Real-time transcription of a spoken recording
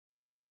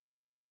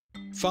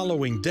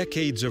Following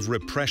decades of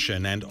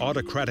repression and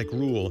autocratic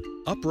rule,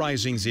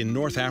 uprisings in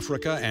North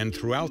Africa and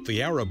throughout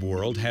the Arab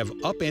world have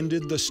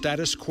upended the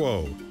status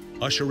quo,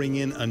 ushering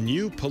in a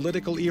new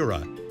political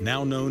era,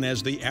 now known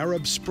as the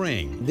Arab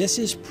Spring. This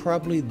is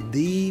probably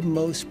the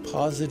most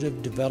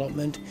positive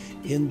development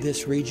in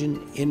this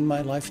region in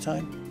my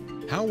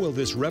lifetime. How will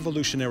this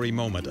revolutionary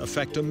moment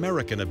affect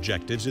American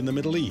objectives in the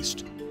Middle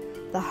East?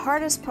 The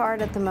hardest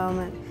part at the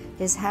moment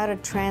is how to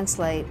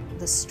translate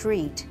the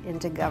street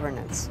into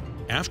governance.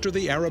 After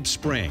the Arab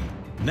Spring,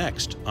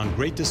 next on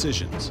Great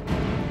Decisions.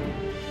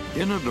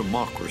 In a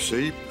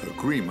democracy,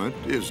 agreement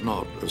is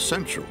not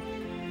essential,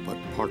 but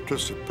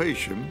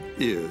participation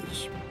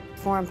is.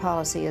 Foreign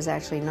policy is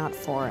actually not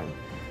foreign,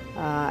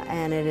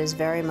 and it is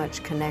very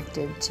much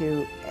connected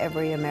to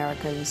every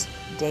American's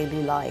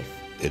daily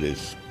life. It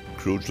is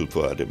crucial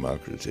for our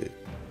democracy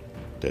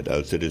that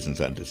our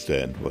citizens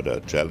understand what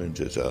our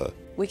challenges are.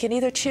 We can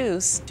either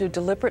choose to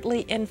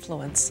deliberately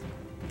influence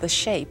the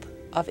shape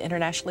of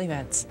international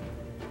events,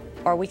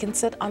 or we can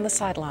sit on the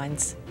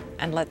sidelines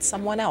and let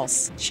someone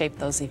else shape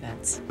those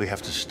events. We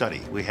have to study,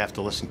 we have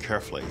to listen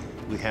carefully,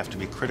 we have to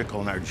be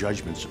critical in our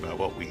judgments about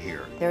what we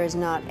hear. There is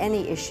not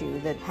any issue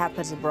that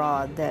happens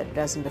abroad that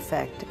doesn't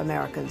affect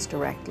Americans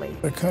directly.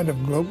 A kind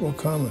of global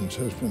commons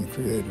has been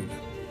created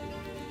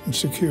in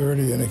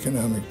security and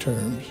economic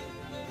terms,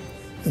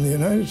 and the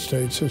United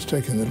States has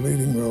taken the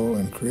leading role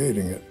in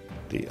creating it.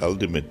 The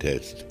ultimate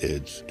test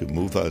is to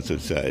move our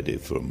society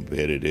from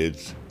where it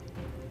is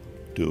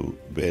to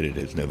where it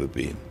has never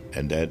been.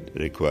 And that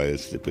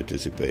requires the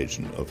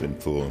participation of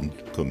informed,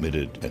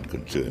 committed, and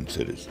concerned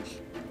citizens.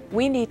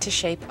 We need to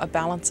shape a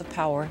balance of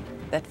power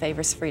that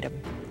favors freedom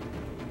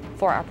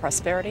for our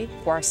prosperity,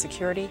 for our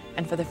security,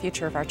 and for the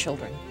future of our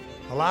children.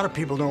 A lot of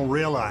people don't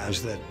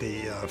realize that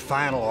the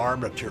final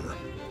arbiter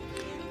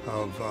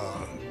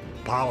of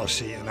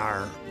policy in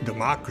our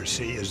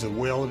democracy is the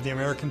will of the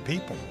American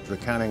people. We're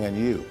counting on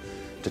you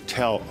to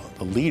tell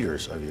the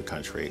leaders of your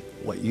country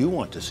what you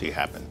want to see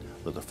happen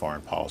with the foreign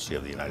policy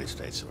of the United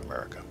States of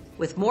America.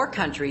 With more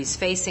countries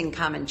facing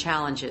common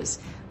challenges,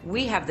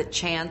 we have the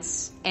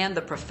chance and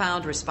the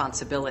profound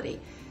responsibility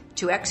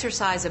to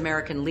exercise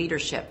American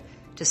leadership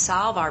to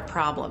solve our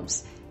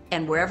problems,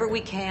 and wherever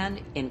we can,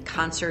 in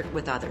concert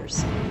with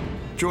others.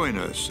 Join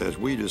us as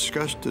we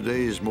discuss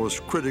today's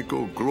most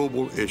critical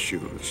global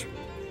issues.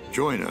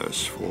 Join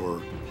us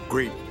for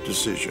Great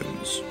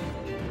Decisions.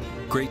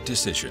 Great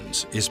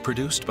Decisions is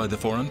produced by the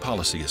Foreign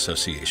Policy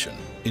Association,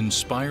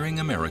 inspiring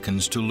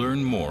Americans to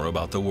learn more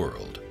about the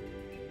world.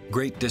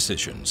 Great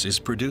Decisions is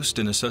produced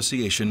in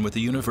association with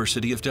the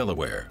University of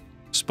Delaware.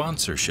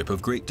 Sponsorship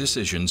of Great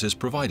Decisions is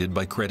provided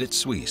by Credit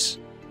Suisse,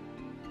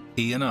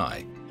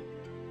 E&I,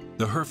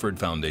 the Hereford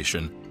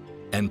Foundation,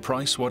 and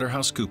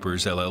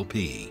PricewaterhouseCoopers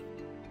LLP.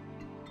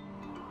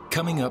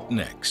 Coming up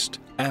next,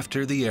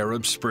 after the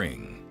Arab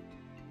Spring.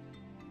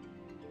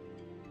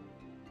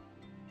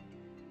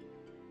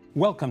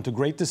 Welcome to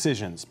Great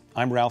Decisions.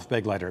 I'm Ralph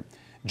Begleiter.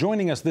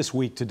 Joining us this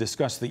week to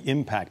discuss the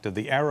impact of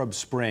the Arab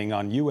Spring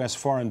on U.S.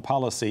 foreign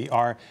policy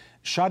are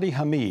Shadi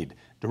Hamid,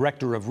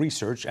 Director of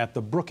Research at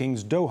the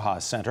Brookings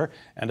Doha Center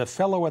and a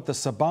Fellow at the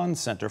Saban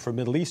Center for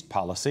Middle East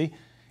Policy,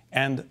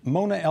 and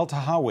Mona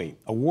El-Tahawy,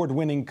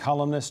 award-winning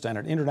columnist and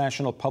an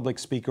international public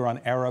speaker on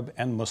Arab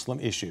and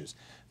Muslim issues.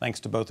 Thanks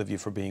to both of you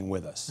for being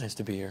with us. Nice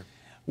to be here.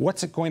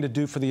 What's it going to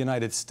do for the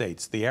United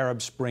States? The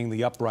Arab Spring,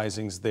 the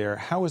uprisings there.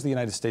 How is the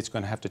United States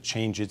going to have to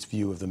change its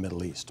view of the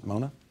Middle East?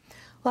 Mona?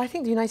 Well, I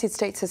think the United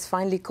States has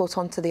finally caught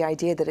on to the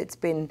idea that it's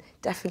been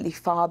definitely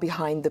far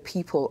behind the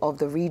people of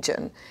the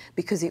region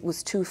because it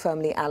was too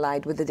firmly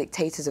allied with the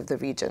dictators of the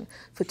region.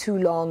 For too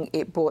long,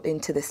 it bought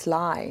into this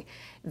lie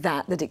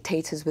that the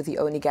dictators were the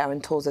only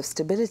guarantors of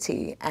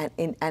stability,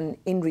 and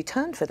in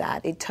return for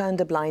that, it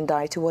turned a blind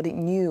eye to what it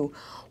knew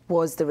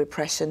was the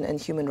repression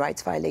and human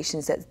rights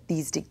violations that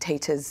these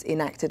dictators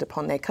enacted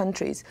upon their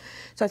countries.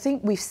 So I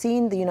think we've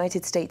seen the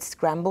United States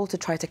scramble to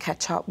try to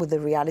catch up with the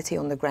reality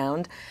on the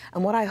ground.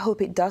 And what I hope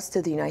it does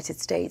to the United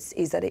States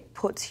is that it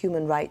puts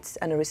human rights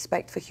and a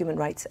respect for human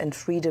rights and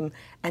freedom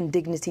and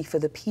dignity for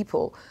the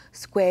people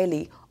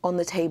squarely on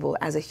the table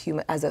as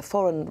a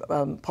foreign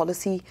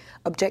policy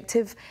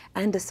objective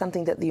and as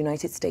something that the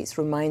United States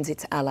reminds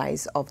its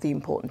allies of the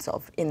importance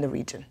of in the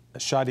region.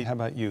 Shadi, how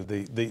about you,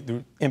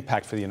 the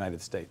impact for the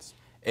United States?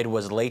 It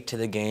was late to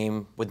the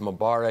game with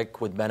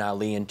Mubarak, with Ben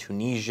Ali in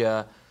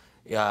Tunisia,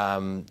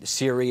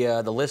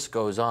 Syria, the list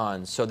goes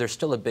on. So there's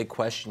still a big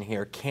question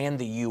here. Can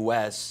the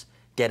U.S.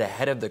 get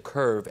ahead of the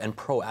curve and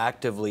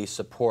proactively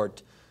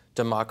support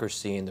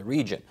democracy in the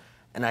region?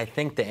 And I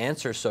think the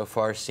answer so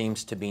far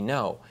seems to be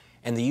no.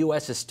 And the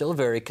U.S. is still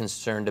very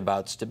concerned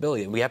about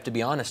stability. We have to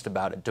be honest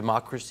about it.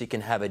 Democracy can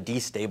have a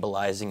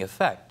destabilizing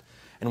effect.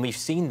 And we've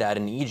seen that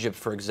in Egypt,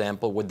 for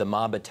example, with the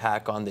mob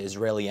attack on the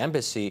Israeli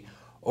embassy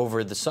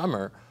over the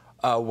summer,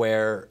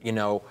 where,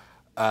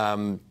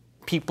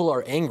 people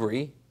are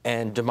angry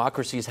and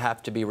democracies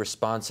have to be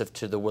responsive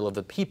to the will of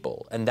the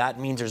people. And that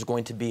means there's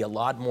going to be a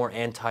lot more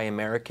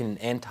anti-American,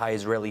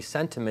 anti-Israeli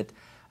sentiment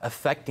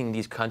affecting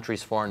these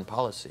countries' foreign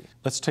policy.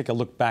 Let's take a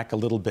look back a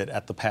little bit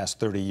at the past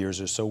 30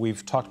 years or so.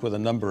 We've talked with a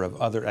number of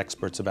other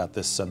experts about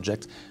this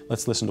subject.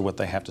 Let's listen to what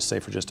they have to say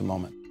for just a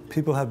moment.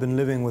 People have been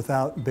living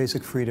without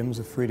basic freedoms,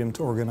 the freedom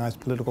to organize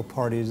political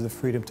parties, the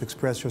freedom to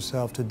express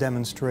yourself, to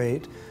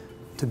demonstrate,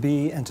 to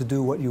be and to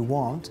do what you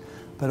want.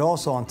 But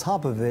also on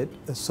top of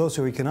it, the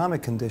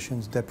socioeconomic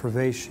conditions,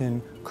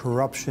 deprivation,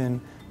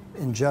 corruption,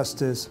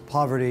 injustice,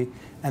 poverty,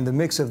 and the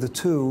mix of the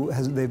two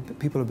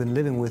people have been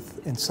living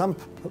with in some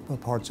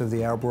parts of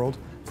the Arab world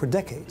for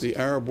decades. The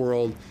Arab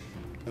world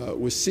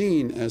was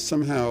seen as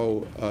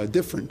somehow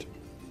different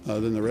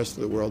than the rest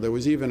of the world. There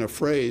was even a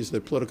phrase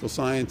that political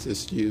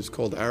scientists use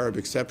called Arab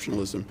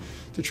exceptionalism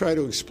to try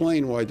to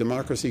explain why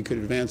democracy could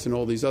advance in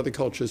all these other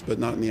cultures but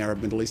not in the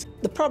Arab Middle East.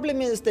 The problem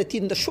is that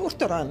in the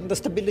short run, the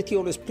stability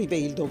always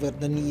prevailed over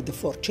the need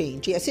for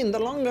change. Yes, in the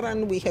long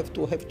run, we have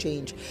to have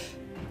change.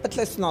 But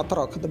let's not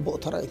rock the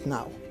boat right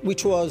now,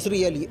 which was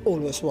really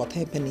always what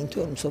happened in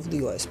terms of the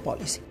U.S.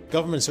 policy.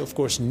 Governments, of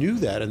course, knew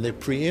that, and they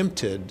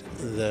preempted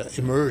the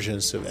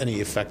emergence of any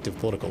effective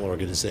political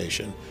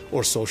organization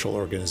or social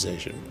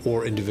organization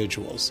or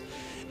individuals.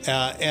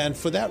 And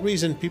for that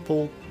reason,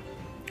 people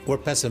were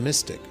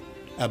pessimistic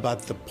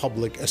about the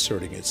public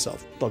asserting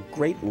itself. The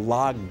great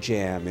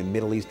logjam in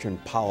Middle Eastern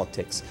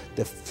politics,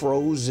 the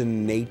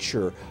frozen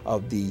nature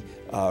of the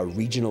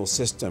regional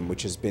system,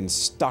 which has been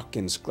stuck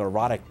in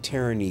sclerotic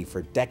tyranny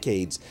for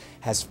decades,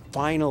 has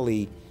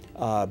finally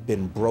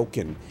been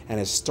broken and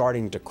is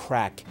starting to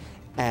crack.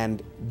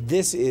 And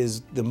this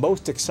is the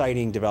most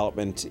exciting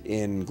development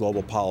in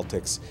global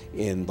politics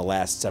in the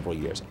last several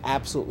years,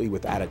 absolutely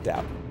without a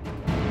doubt.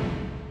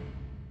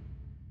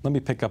 Let me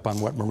pick up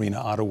on what Marina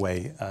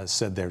Ottaway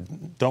said there.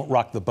 Don't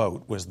rock the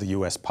boat was the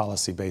U.S.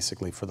 policy,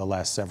 basically, for the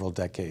last several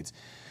decades.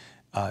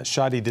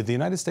 Shadi, did the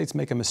United States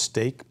make a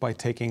mistake by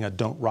taking a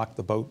don't rock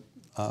the boat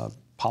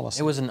policy?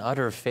 It was an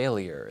utter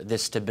failure,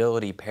 this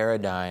stability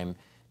paradigm,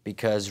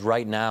 because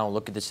right now,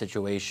 look at the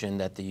situation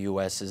that the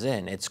U.S. is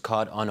in. It's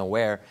caught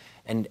unaware,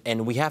 and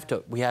we have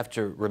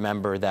to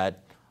remember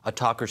that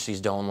autocracies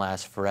don't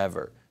last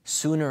forever.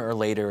 Sooner or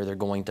later, they're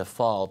going to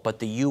fall, but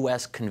the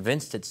U.S.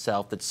 convinced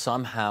itself that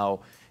somehow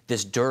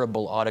this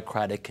durable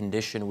autocratic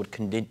condition would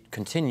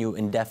continue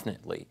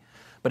indefinitely.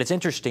 But it's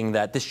interesting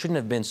that this shouldn't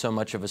have been so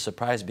much of a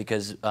surprise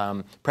because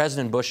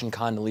President Bush and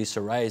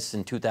Condoleezza Rice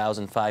in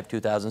 2005,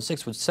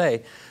 2006 would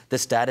say the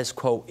status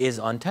quo is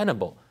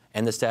untenable,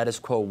 and the status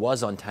quo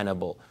was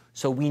untenable.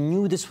 So we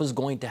knew this was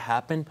going to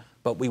happen,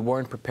 but we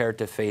weren't prepared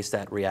to face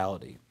that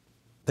reality.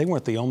 They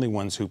weren't the only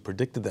ones who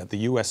predicted that. The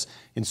U.S.,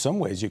 in some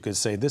ways, you could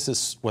say this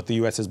is what the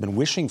U.S. has been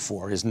wishing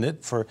for, isn't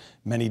it, for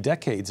many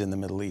decades in the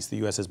Middle East. The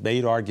U.S. has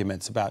made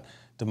arguments about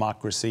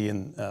democracy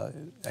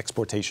and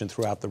exportation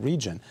throughout the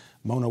region.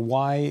 Mona,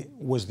 why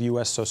was the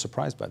U.S. so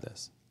surprised by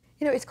this?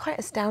 You know, it's quite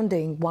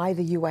astounding why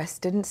the US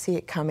didn't see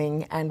it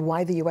coming and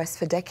why the US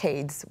for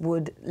decades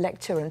would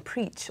lecture and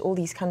preach all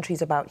these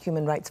countries about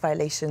human rights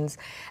violations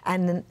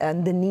and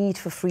the need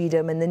for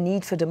freedom and the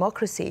need for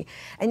democracy,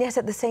 and yet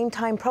at the same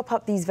time prop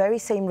up these very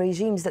same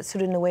regimes that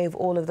stood in the way of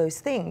all of those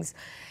things.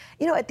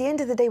 You know, at the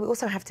end of the day, we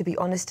also have to be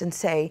honest and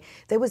say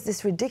there was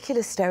this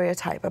ridiculous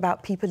stereotype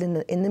about people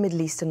in the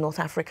Middle East and North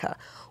Africa,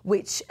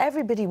 which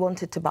everybody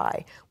wanted to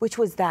buy, which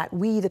was that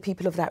we, the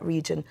people of that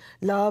region,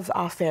 love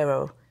our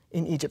pharaoh.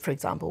 In Egypt, for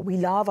example, we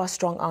love our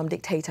strong-armed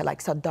dictator like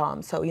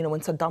Saddam. So, you know, when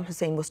Saddam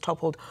Hussein was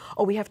toppled,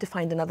 oh, we have to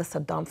find another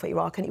Saddam for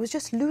Iraq. And it was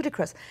just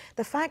ludicrous.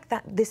 The fact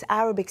that this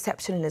Arab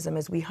exceptionalism,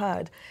 as we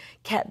heard,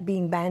 kept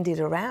being bandied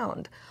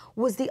around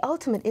was the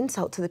ultimate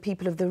insult to the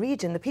people of the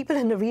region. The people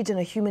in the region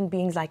are human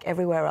beings like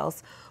everywhere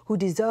else who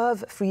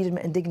deserve freedom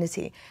and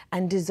dignity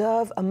and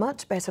deserve a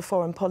much better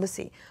foreign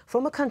policy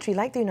from a country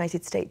like the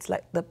United States,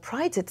 that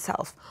prides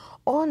itself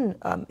on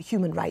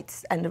human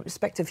rights and the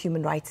respect of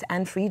human rights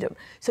and freedom.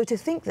 So to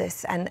think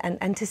this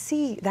and to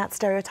see that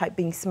stereotype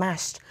being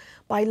smashed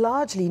by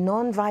largely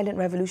non-violent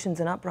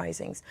revolutions and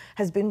uprisings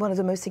has been one of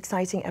the most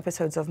exciting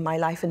episodes of my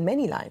life and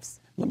many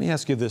lives. Let me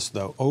ask you this,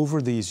 though. Over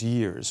these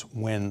years,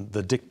 when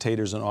the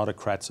dictators and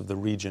autocrats of the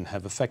region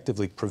have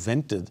effectively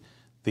prevented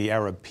the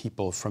Arab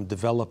people from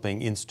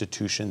developing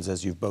institutions,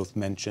 as you've both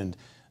mentioned,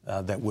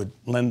 that would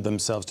lend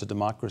themselves to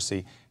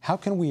democracy, how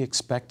can we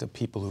expect a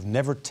people who've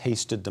never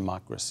tasted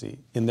democracy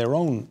in their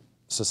own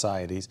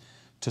societies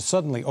to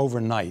suddenly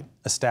overnight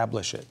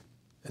establish it?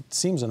 It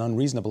seems an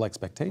unreasonable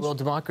expectation. Well,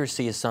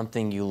 democracy is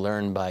something you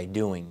learn by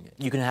doing.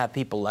 You can have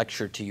people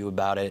lecture to you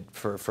about it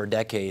for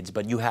decades,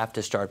 but you have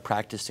to start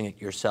practicing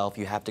it yourself.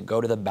 You have to go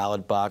to the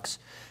ballot box.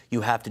 You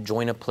have to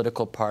join a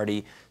political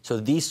party. So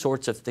these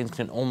sorts of things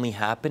can only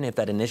happen if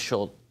that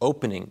initial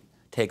opening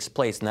takes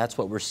place, and that's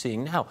what we're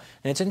seeing now.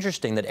 And it's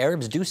interesting that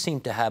Arabs do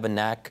seem to have a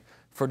knack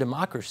for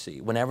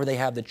democracy. Whenever they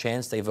have the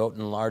chance, they vote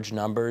in large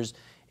numbers.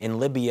 In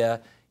Libya,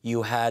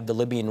 you had the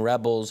Libyan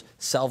rebels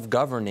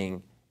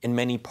self-governing in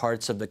many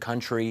parts of the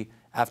country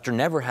after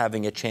never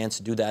having a chance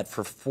to do that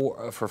for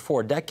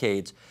four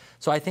decades.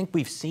 So I think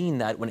we've seen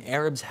that when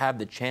Arabs have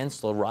the chance,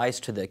 they'll rise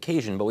to the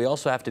occasion. But we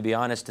also have to be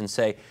honest and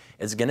say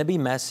it's going to be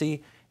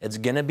messy, It's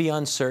going to be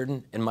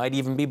uncertain. It might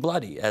even be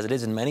bloody, as it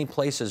is in many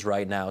places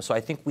right now. So I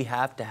think we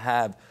have to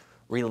have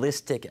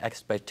realistic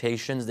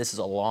expectations. This is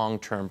a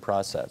long-term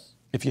process.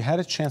 If you had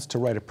a chance to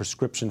write a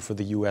prescription for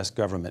the U.S.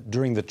 government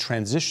during the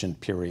transition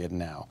period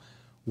now,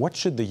 what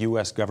should the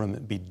U.S.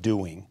 government be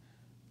doing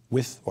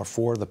with or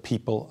for the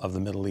people of the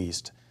Middle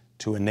East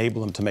to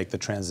enable them to make the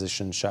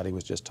transition Shadi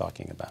was just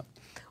talking about?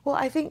 Well,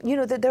 I think,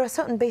 that there are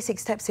certain basic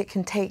steps it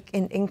can take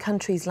in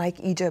countries like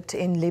Egypt,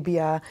 in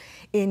Libya,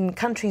 in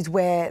countries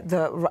where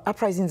the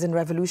uprisings and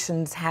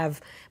revolutions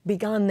have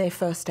begun their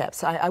first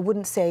steps. I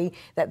wouldn't say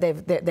that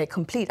they're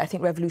complete. I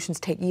think revolutions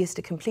take years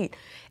to complete.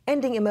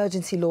 Ending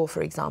emergency law,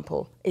 for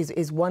example,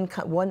 is one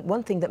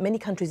thing that many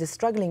countries are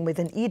struggling with.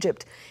 In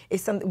Egypt,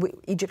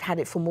 Egypt had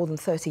it for more than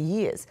 30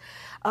 years.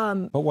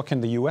 But what can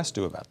the U.S.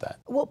 do about that?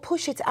 Well,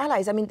 push its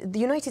allies. I mean, the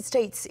United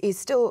States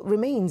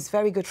remains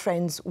very good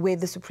friends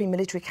with the Supreme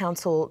Military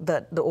Council,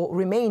 or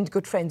remained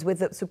good friends with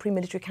the Supreme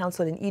Military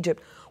Council in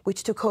Egypt,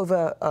 which took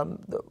over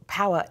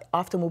power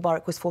after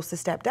Mubarak was forced to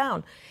step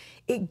down.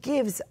 It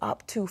gives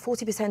up to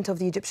 40% of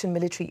the Egyptian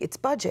military its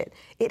budget.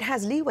 It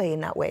has leeway in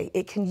that way.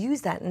 It can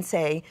use that and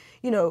say,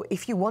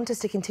 if you want us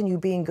to continue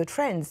being good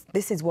friends,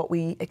 this is what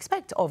we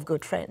expect of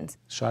good friends.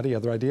 Shadi,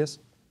 other ideas?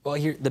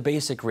 Well, the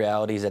basic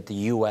reality is that the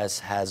U.S.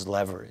 has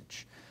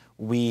leverage.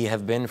 We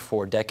have been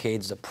for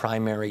decades the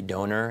primary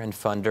donor and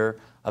funder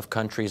of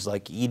countries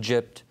like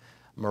Egypt,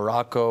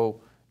 Morocco,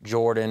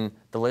 Jordan,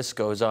 the list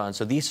goes on.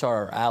 So these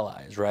are our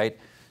allies, right?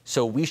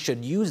 So we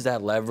should use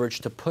that leverage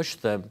to push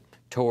them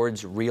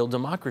towards real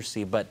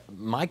democracy. But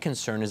my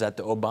concern is that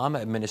the Obama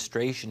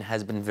administration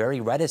has been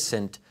very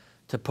reticent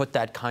to put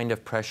that kind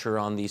of pressure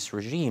on these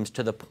regimes,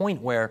 to the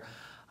point where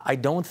I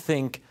don't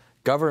think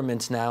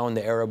governments now in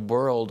the Arab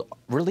world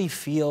really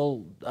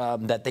feel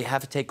that they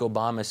have to take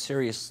Obama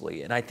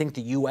seriously. And I think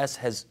the U.S.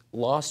 has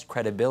lost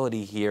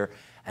credibility here,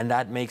 and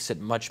that makes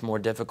it much more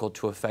difficult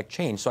to affect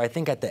change. So I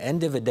think at the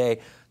end of the day,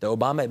 the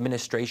Obama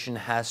administration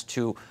has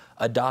to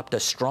adopt a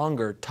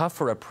stronger,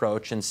 tougher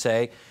approach and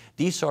say,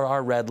 these are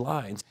our red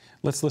lines.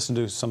 Let's listen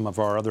to some of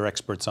our other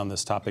experts on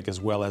this topic as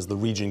well as the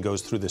region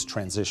goes through this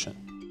transition.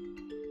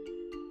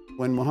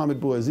 When Mohamed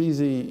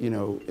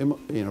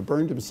Bouazizi,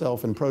 burned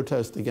himself in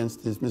protest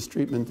against his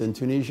mistreatment in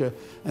Tunisia,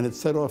 and it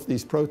set off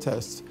these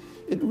protests,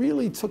 it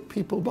really took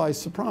people by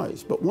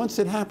surprise. But once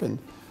it happened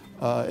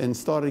and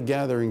started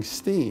gathering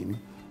steam,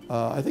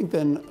 I think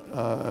then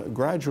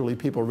gradually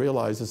people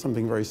realized that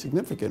something very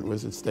significant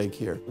was at stake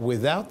here.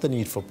 Without the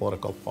need for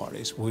political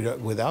parties,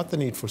 without the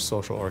need for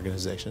social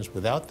organizations,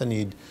 without the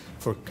need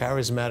for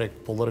charismatic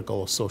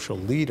political or social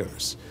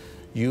leaders,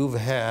 you've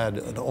had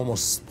an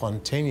almost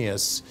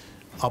spontaneous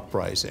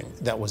uprising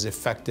that was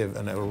effective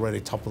and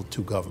already toppled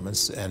two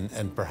governments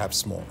and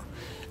perhaps more.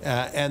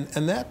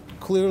 And that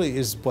clearly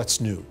is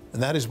what's new.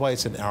 And that is why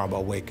it's an Arab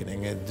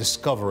awakening, and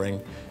discovering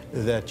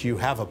that you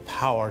have a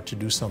power to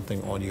do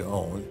something on your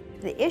own.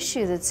 The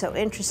issue that's so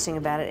interesting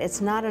about it,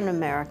 it's not an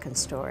American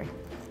story.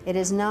 It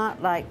is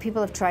not like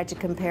people have tried to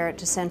compare it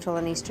to Central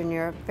and Eastern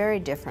Europe, very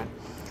different.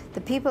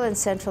 The people in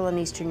Central and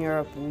Eastern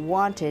Europe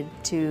wanted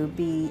to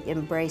be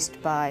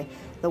embraced by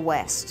the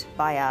West,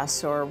 by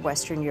us or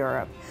Western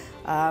Europe.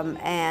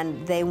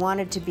 And they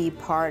wanted to be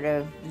part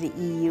of the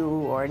EU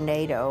or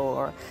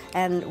NATO,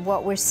 and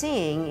what we're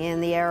seeing in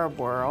the Arab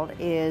world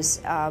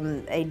is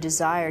a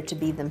desire to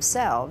be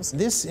themselves.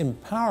 This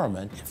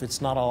empowerment, if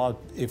it's not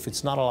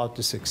allowed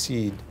to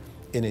succeed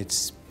in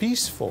its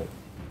peaceful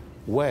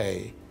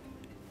way,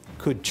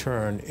 could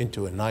turn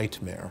into a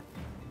nightmare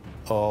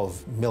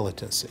of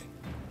militancy.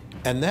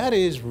 And that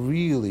is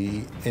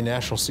really a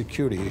national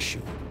security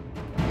issue.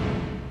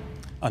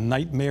 A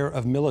nightmare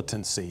of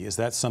militancy. Is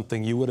that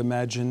something you would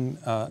imagine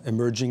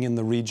emerging in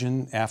the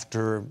region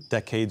after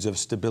decades of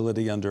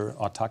stability under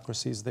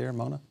autocracies there,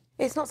 Mona?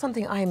 It's not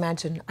something I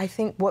imagine. I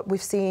think what we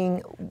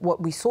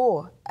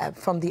saw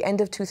from the end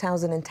of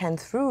 2010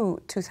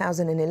 through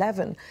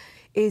 2011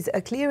 is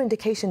a clear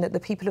indication that the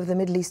people of the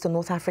Middle East and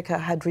North Africa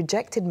had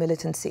rejected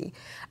militancy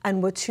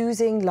and were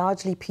choosing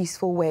largely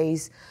peaceful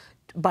ways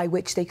by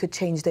which they could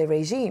change their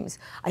regimes.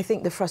 I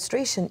think the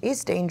frustration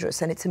is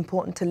dangerous, and it's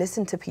important to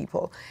listen to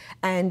people.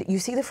 And you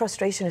see the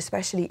frustration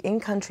especially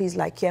in countries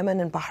like Yemen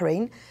and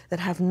Bahrain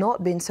that have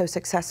not been so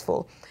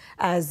successful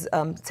as,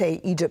 say,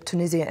 Egypt,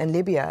 Tunisia and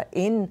Libya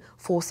in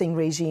forcing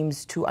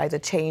regimes to either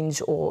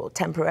change or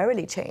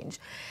temporarily change.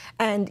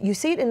 And you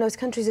see it in those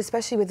countries,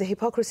 especially with the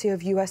hypocrisy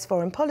of U.S.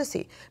 foreign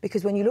policy,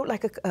 because when you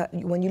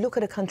look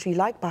at a country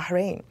like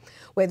Bahrain,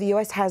 where the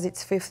U.S. has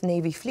its 5th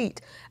Navy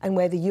fleet, and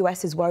where the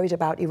U.S. is worried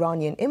about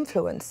Iranian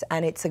influence,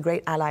 and it's a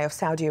great ally of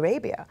Saudi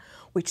Arabia,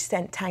 which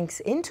sent tanks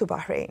into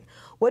Bahrain,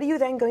 what are you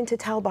then going to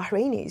tell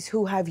Bahrainis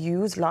who have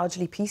used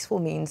largely peaceful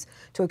means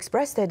to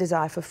express their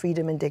desire for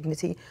freedom and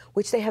dignity,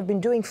 which they have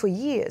been doing for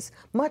years,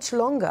 much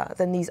longer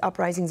than these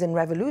uprisings and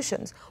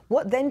revolutions?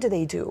 What then do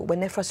they do when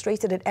they're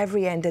frustrated at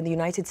every end and the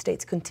United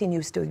States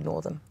continues to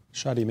ignore them?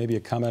 Shadi, maybe a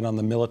comment on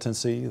the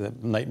militancy, the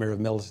nightmare of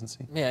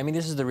militancy? Yeah, I mean,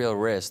 this is the real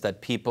risk, that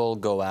people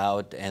go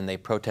out and they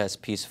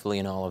protest peacefully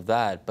and all of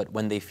that, but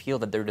when they feel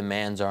that their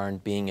demands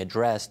aren't being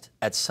addressed,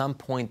 at some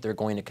point they're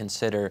going to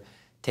consider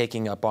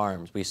taking up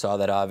arms. We saw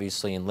that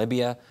obviously in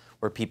Libya,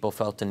 where people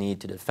felt the need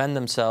to defend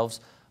themselves,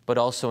 but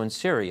also in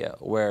Syria,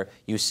 where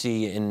you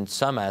see in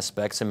some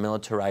aspects a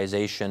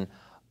militarization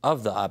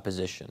of the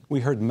opposition. We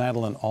heard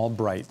Madeleine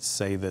Albright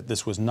say that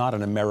this was not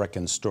an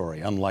American story,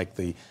 unlike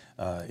the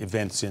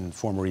events in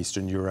former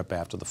Eastern Europe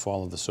after the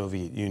fall of the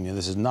Soviet Union.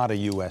 This is not a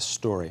U.S.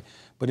 story.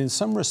 But in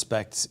some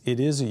respects, it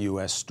is a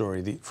U.S.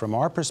 story. From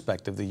our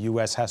perspective, the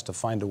U.S. has to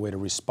find a way to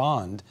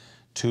respond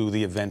to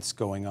the events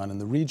going on in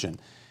the region.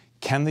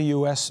 Can the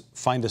U.S.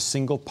 find a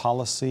single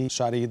policy,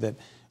 Shadi,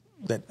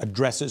 that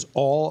addresses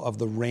all of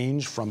the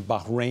range from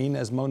Bahrain,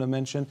 as Mona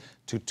mentioned,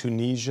 to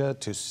Tunisia,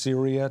 to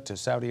Syria, to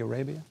Saudi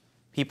Arabia?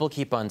 People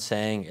keep on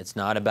saying it's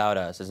not about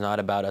us, it's not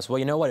about us. Well,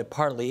 you know what? It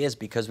partly is,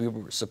 because we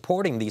were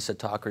supporting these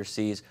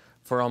autocracies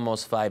for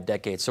almost 5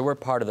 decades. So we're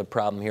part of the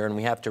problem here, and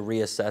we have to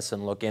reassess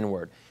and look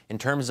inward. In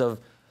terms of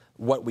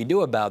what we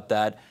do about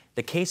that,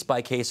 the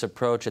case-by-case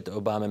approach that the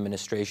Obama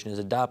administration is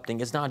adopting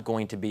is not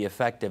going to be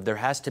effective. There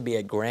has to be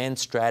a grand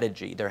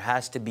strategy, there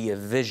has to be a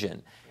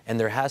vision, and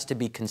there has to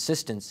be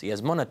consistency.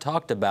 As Mona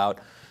talked about,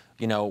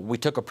 you know, we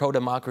took a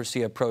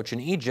pro-democracy approach in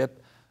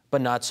Egypt, but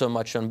not so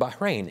much on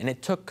Bahrain. And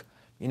it took,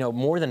 you know,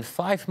 more than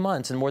 5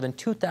 months and more than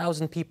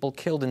 2,000 people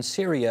killed in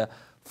Syria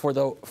for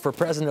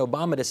President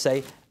Obama to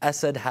say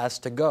Assad has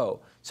to go.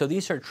 So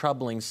these are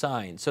troubling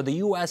signs. So the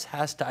U.S.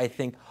 has to, I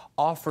think,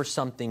 offer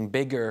something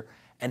bigger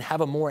and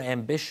have a more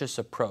ambitious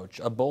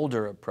approach, a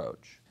bolder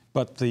approach.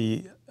 But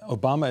the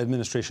Obama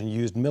administration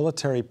used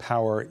military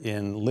power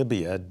in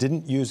Libya,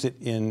 didn't use it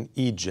in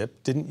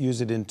Egypt, didn't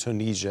use it in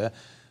Tunisia,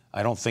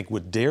 I don't think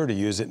would dare to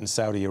use it in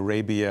Saudi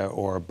Arabia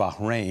or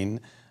Bahrain.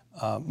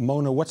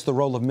 Mona, what's the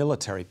role of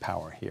military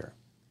power here?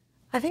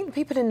 I think the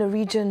people in the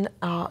region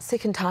are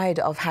sick and tired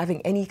of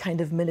having any kind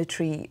of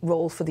military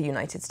role for the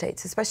United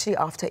States, especially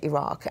after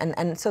Iraq.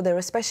 And so they're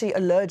especially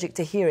allergic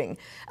to hearing,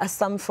 as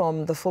some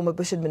from the former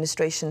Bush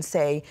administration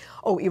say,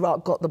 oh,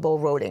 Iraq got the ball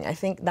rolling. I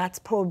think that's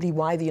probably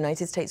why the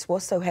United States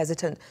was so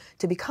hesitant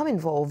to become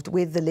involved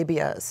with the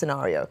Libya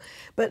scenario.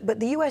 But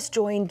the US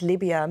joined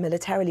Libya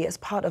militarily as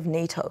part of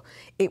NATO.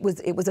 It was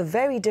a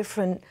very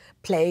different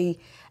play.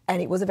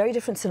 And it was a very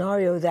different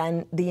scenario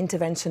than the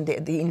intervention,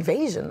 the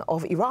invasion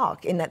of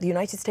Iraq, in that the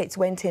United States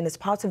went in as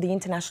part of the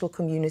international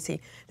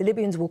community. The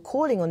Libyans were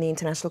calling on the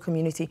international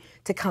community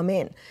to come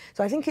in.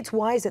 So I think it's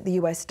wise that the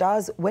US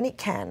does, when it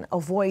can,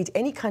 avoid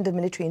any kind of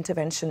military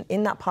intervention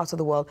in that part of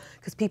the world,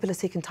 because people are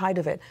sick and tired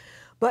of it.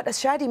 But as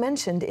Shadi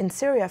mentioned, in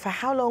Syria, for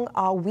how long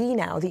are we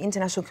now, the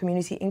international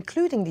community,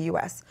 including the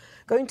US,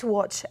 going to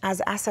watch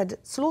as Assad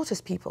slaughters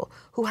people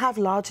who have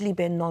largely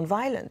been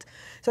non-violent?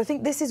 So I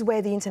think this is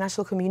where the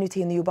international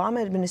community and the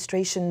Obama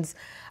administration's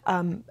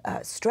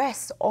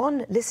stress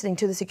on listening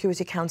to the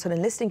Security Council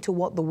and listening to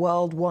what the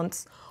world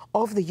wants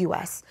of the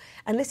U.S.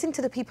 and listening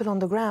to the people on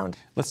the ground.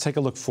 Let's take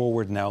a look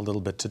forward now a little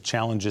bit to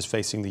challenges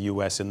facing the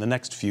U.S. in the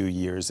next few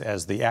years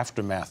as the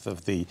aftermath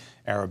of the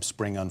Arab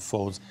Spring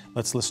unfolds.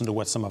 Let's listen to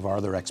what some of our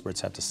other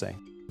experts had to say.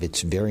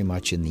 It's very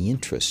much in the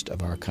interest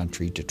of our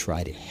country to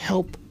try to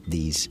help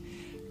these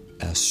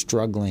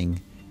struggling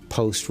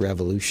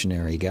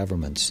post-revolutionary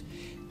governments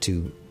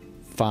to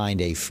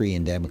find a free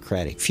and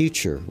democratic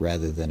future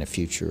rather than a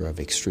future of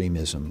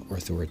extremism or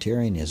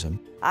authoritarianism.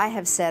 I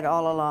have said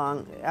all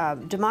along,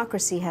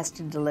 democracy has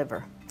to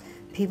deliver.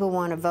 People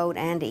want to vote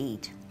and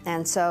eat.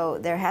 And so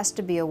there has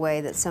to be a way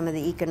that some of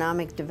the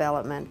economic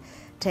development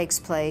takes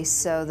place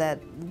so that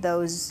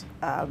those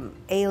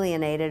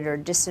alienated or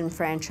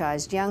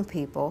disenfranchised young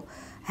people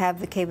have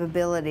the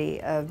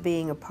capability of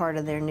being a part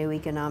of their new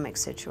economic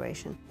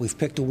situation. We've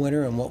picked a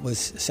winner in what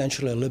was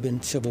essentially a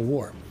Libyan civil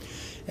war.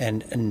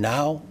 And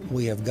now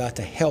we have got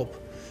to help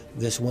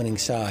this winning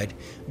side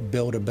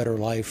build a better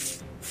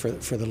life for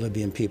the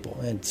Libyan people.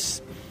 And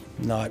it's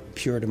not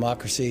pure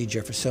democracy,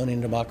 Jeffersonian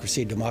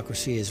democracy,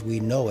 democracy as we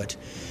know it,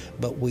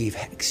 but we've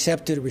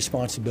accepted a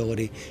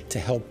responsibility to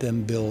help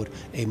them build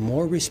a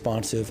more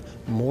responsive,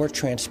 more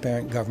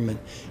transparent government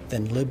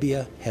than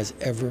Libya has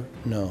ever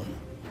known.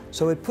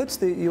 So it puts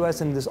the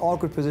U.S. in this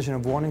awkward position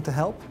of wanting to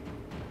help,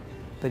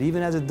 but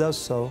even as it does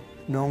so,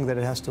 knowing that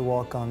it has to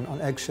walk on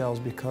eggshells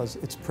because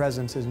its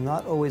presence is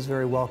not always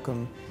very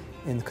welcome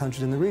in the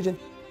countries in the region.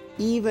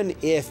 Even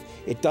if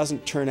it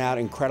doesn't turn out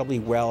incredibly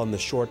well in the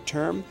short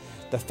term,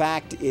 the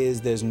fact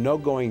is there's no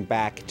going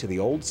back to the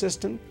old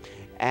system,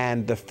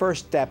 and the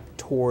first step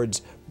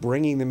towards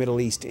bringing the Middle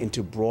East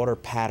into broader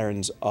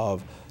patterns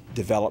of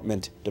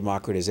development,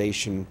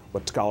 democratization,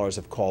 what scholars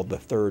have called the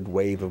third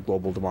wave of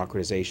global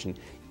democratization,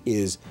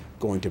 is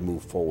going to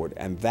move forward.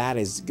 And that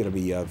is going to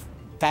be a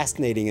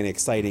fascinating and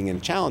exciting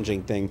and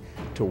challenging thing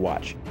to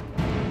watch.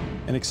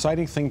 An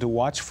exciting thing to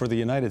watch for the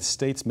United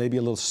States, maybe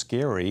a little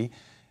scary.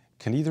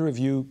 Can either of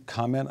you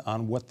comment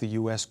on what the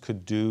U.S.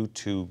 could do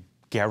to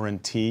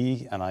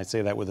guarantee, and I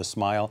say that with a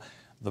smile,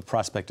 the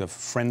prospect of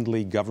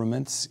friendly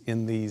governments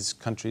in these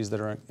countries that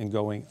are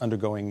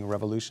undergoing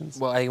revolutions?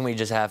 Well, I think we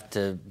just have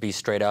to be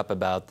straight up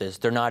about this.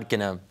 They're not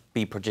going to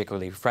be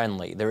particularly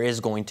friendly. There is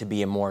going to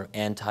be a more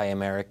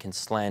anti-American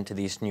slant to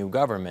these new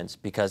governments,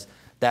 because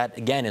that,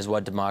 again, is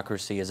what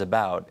democracy is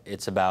about.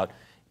 It's about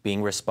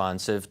being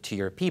responsive to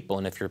your people.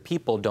 And if your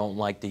people don't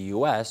like the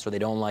U.S. or they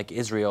don't like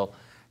Israel,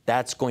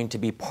 that's going to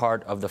be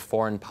part of the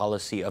foreign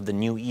policy of the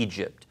new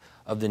Egypt,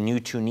 of the new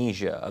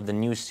Tunisia, of the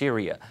new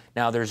Syria.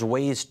 Now, there's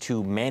ways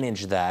to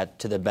manage that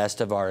to the best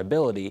of our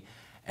ability.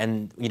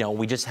 And, you know,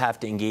 we just have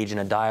to engage in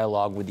a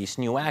dialogue with these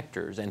new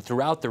actors. And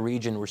throughout the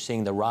region, we're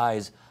seeing the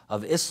rise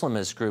of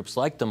Islamist groups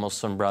like the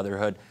Muslim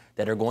Brotherhood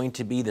that are going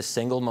to be the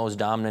single most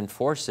dominant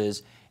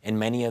forces in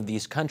many of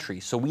these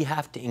countries. So we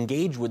have to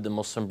engage with the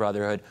Muslim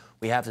Brotherhood.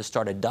 We have to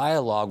start a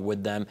dialogue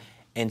with them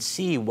and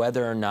see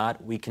whether or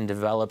not we can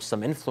develop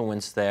some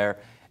influence there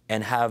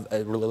and have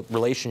a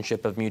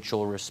relationship of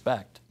mutual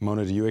respect.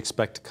 Mona, do you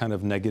expect kind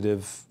of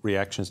negative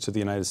reactions to the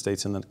United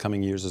States in the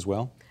coming years as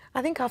well?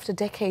 I think after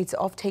decades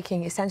of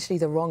taking essentially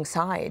the wrong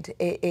side,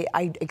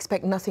 I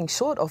expect nothing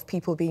short of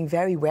people being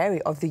very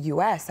wary of the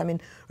US. I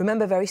mean,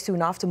 remember very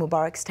soon after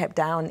Mubarak stepped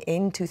down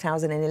in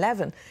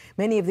 2011,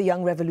 many of the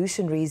young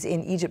revolutionaries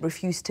in Egypt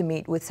refused to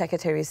meet with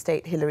Secretary of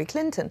State Hillary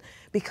Clinton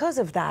because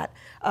of that,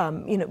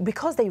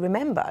 because they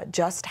remember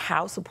just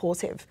how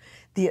supportive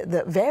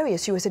the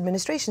various US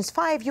administrations,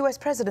 5 US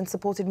presidents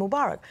supported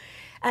Mubarak.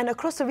 And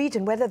across the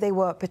region, whether they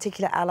were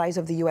particular allies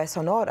of the US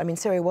or not, I mean,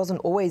 Syria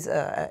wasn't always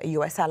a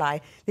US ally,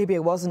 Libya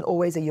wasn't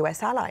always a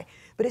US ally.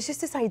 But it's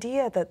just this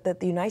idea that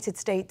the United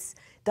States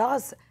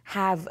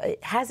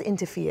has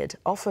interfered,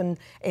 often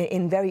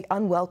in very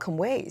unwelcome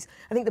ways.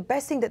 I think the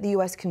best thing that the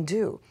US can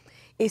do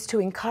is to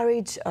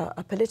encourage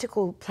a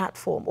political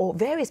platform, or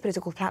various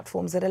political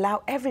platforms that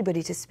allow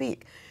everybody to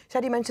speak.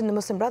 Shadi mentioned the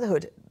Muslim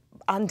Brotherhood.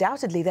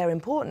 Undoubtedly, they're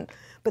important.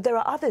 But there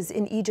are others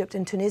in Egypt,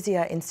 in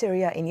Tunisia, in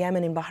Syria, in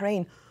Yemen, in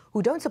Bahrain,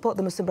 who don't support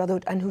the Muslim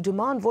Brotherhood and who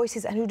demand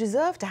voices and who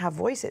deserve to have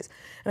voices.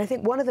 And I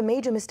think one of the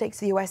major mistakes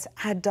the US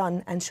had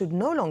done and should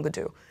no longer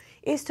do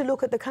is to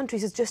look at the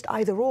countries as just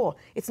either or.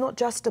 It's not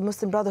just a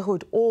Muslim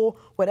Brotherhood or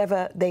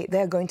whatever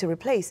they're going to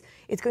replace.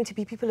 It's going to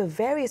be people of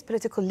various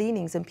political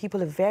leanings and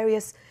people of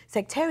various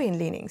sectarian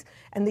leanings.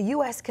 And the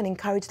US can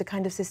encourage the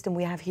kind of system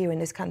we have here in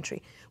this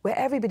country, where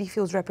everybody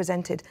feels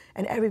represented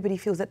and everybody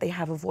feels that they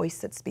have a voice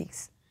that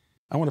speaks.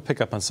 I want to pick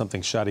up on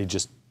something Shadi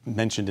just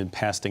mentioned in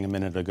passing a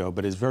minute ago,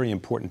 but is very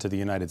important to the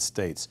United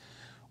States.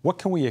 What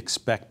can we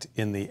expect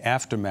in the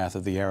aftermath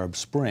of the Arab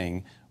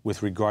Spring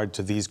with regard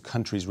to these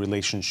countries'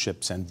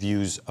 relationships and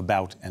views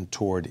about and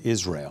toward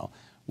Israel,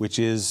 which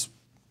is,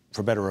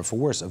 for better or for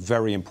worse, a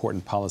very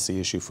important policy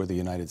issue for the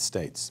United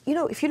States? You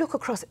know, if you look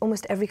across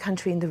almost every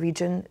country in the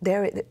region,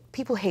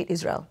 people hate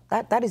Israel.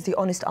 That is the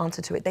honest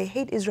answer to it. They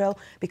hate Israel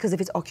because of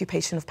its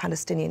occupation of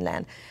Palestinian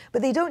land.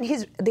 But they don't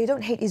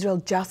hate Israel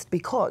just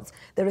because.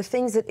 There are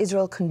things that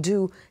Israel can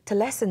do to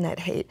lessen that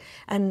hate.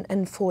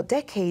 And for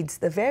decades,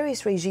 the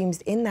various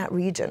regimes in that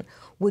region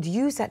would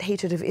use that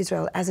hatred of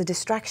Israel as a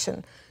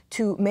distraction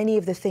to many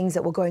of the things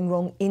that were going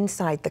wrong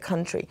inside the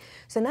country.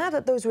 So now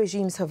that those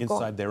regimes have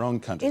inside their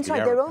own countries,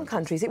 inside their own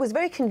countries, it was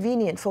very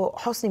convenient for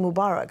Hosni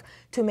Mubarak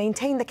to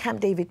maintain the Camp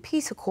David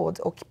peace accord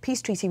or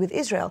peace treaty with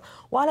Israel,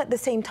 while at the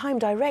same time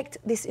direct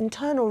this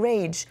internal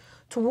rage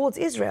towards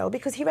Israel,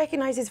 because he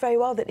recognizes very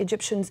well that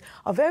Egyptians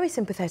are very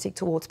sympathetic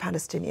towards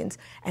Palestinians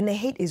and they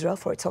hate Israel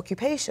for its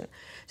occupation.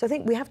 So I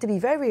think we have to be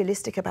very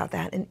realistic about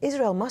that, and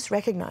Israel must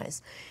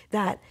recognize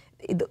that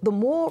the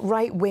more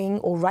right-wing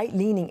or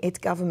right-leaning its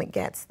government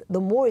gets,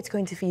 the more it's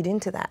going to feed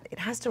into that. It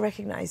has to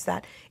recognize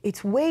that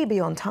it's way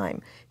beyond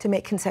time to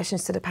make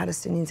concessions to the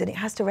Palestinians, and it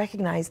has to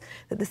recognize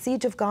that the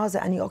siege of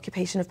Gaza and the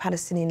occupation of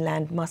Palestinian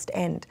land must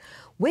end.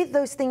 With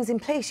those things in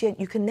place,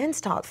 you can then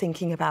start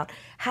thinking about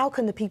how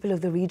can the people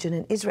of the region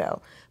and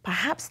Israel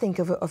perhaps think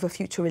of a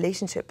future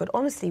relationship. But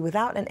honestly,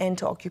 without an end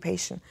to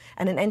occupation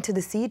and an end to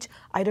the siege,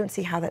 I don't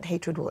see how that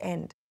hatred will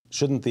end.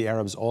 Shouldn't the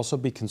Arabs also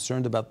be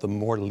concerned about the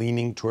more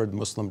leaning toward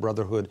Muslim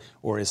Brotherhood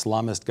or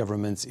Islamist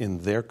governments in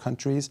their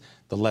countries,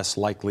 the less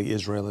likely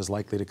Israel is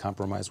likely to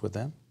compromise with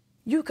them?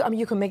 You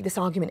can make this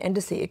argument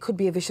endlessly. It could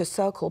be a vicious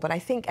circle, but I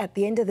think at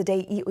the end of the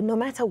day, no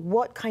matter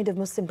what kind of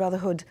Muslim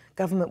Brotherhood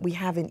government we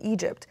have in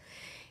Egypt,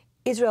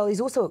 Israel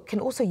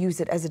can also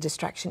use it as a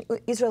distraction.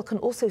 Israel can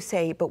also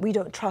say, but we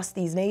don't trust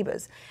these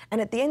neighbors.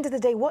 And at the end of the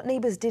day, what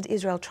neighbors did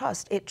Israel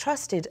trust? It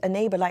trusted a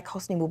neighbor like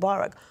Hosni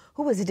Mubarak,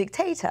 who was a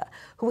dictator,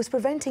 who was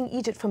preventing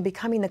Egypt from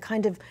becoming the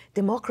kind of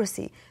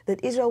democracy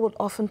that Israel would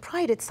often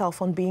pride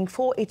itself on being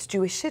for its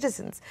Jewish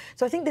citizens.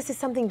 So I think this is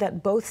something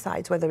that both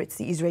sides, whether it's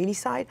the Israeli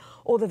side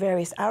or the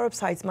various Arab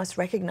sides, must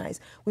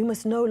recognize. We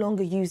must no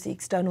longer use the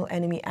external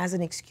enemy as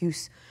an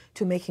excuse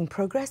to making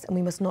progress, and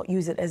we must not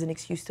use it as an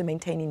excuse to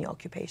maintaining the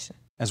occupation.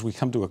 As we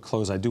come to a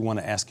close, I do want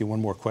to ask you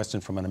one more question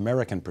from an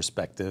American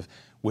perspective,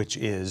 which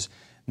is,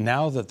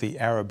 now that the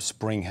Arab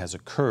Spring has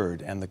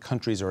occurred and the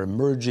countries are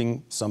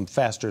emerging, some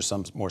faster,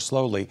 some more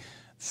slowly,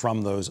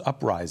 from those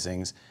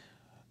uprisings,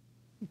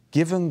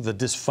 given the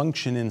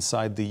dysfunction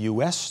inside the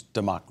U.S.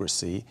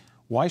 democracy,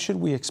 why should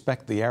we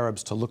expect the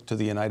Arabs to look to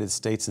the United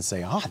States and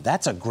say,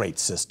 that's a great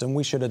system,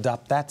 we should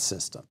adopt that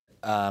system?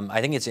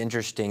 I think it's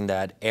interesting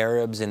that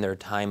Arabs in their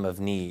time of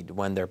need,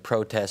 when they're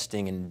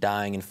protesting and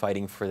dying and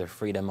fighting for their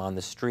freedom on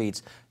the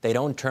streets, they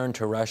don't turn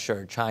to Russia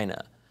or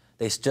China.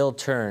 They still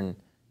turn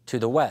to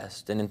the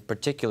West, and in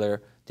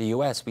particular, the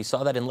U.S. We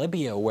saw that in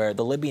Libya, where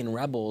the Libyan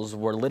rebels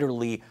were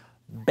literally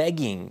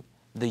begging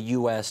the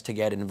U.S. to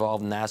get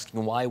involved and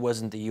asking why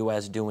wasn't the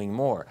U.S. doing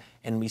more.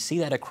 And we see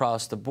that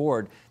across the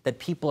board, that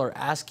people are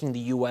asking the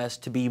U.S.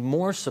 to be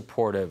more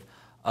supportive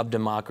of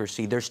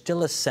democracy. There's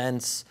still a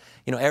sense,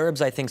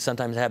 Arabs, I think,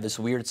 sometimes have this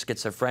weird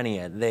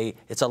schizophrenia.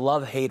 It's a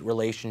love-hate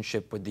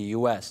relationship with the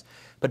U.S.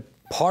 But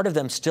part of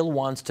them still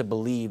wants to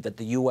believe that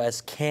the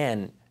U.S.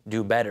 can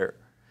do better.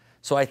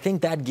 So I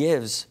think that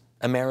gives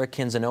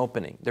Americans an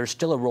opening. There's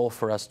still a role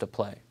for us to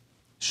play.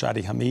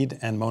 Shadi Hamid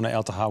and Mona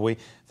Eltahawy,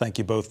 thank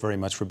you both very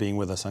much for being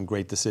with us on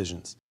Great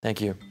Decisions.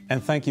 Thank you.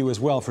 And thank you as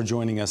well for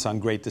joining us on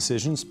Great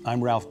Decisions.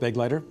 I'm Ralph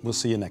Begleiter. We'll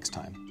see you next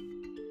time.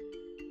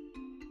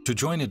 To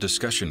join a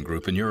discussion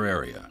group in your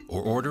area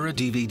or order a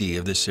DVD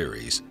of this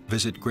series,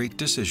 visit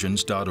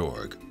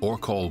greatdecisions.org or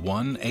call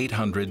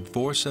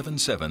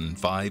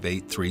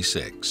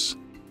 1-800-477-5836.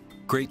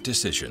 Great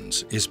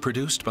Decisions is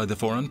produced by the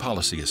Foreign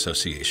Policy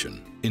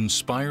Association,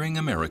 inspiring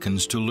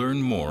Americans to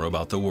learn more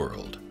about the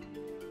world.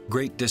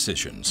 Great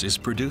Decisions is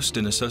produced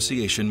in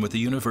association with the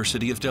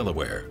University of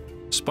Delaware.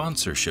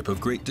 Sponsorship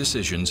of Great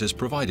Decisions is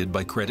provided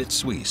by Credit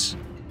Suisse,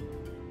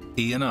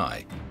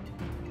 E&I,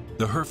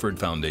 the Hereford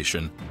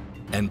Foundation,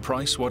 and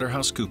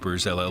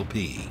PricewaterhouseCoopers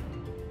LLP.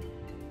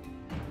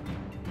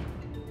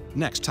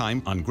 Next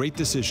time on Great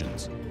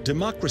Decisions.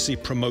 Democracy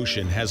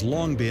promotion has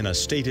long been a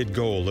stated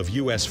goal of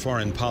U.S.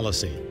 foreign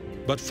policy.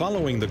 But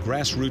following the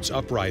grassroots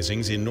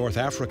uprisings in North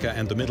Africa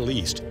and the Middle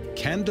East,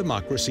 can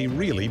democracy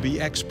really be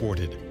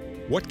exported?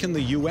 What can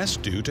the U.S.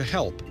 do to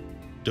help?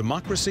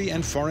 Democracy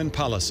and foreign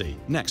policy,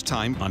 next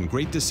time on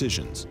Great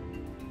Decisions.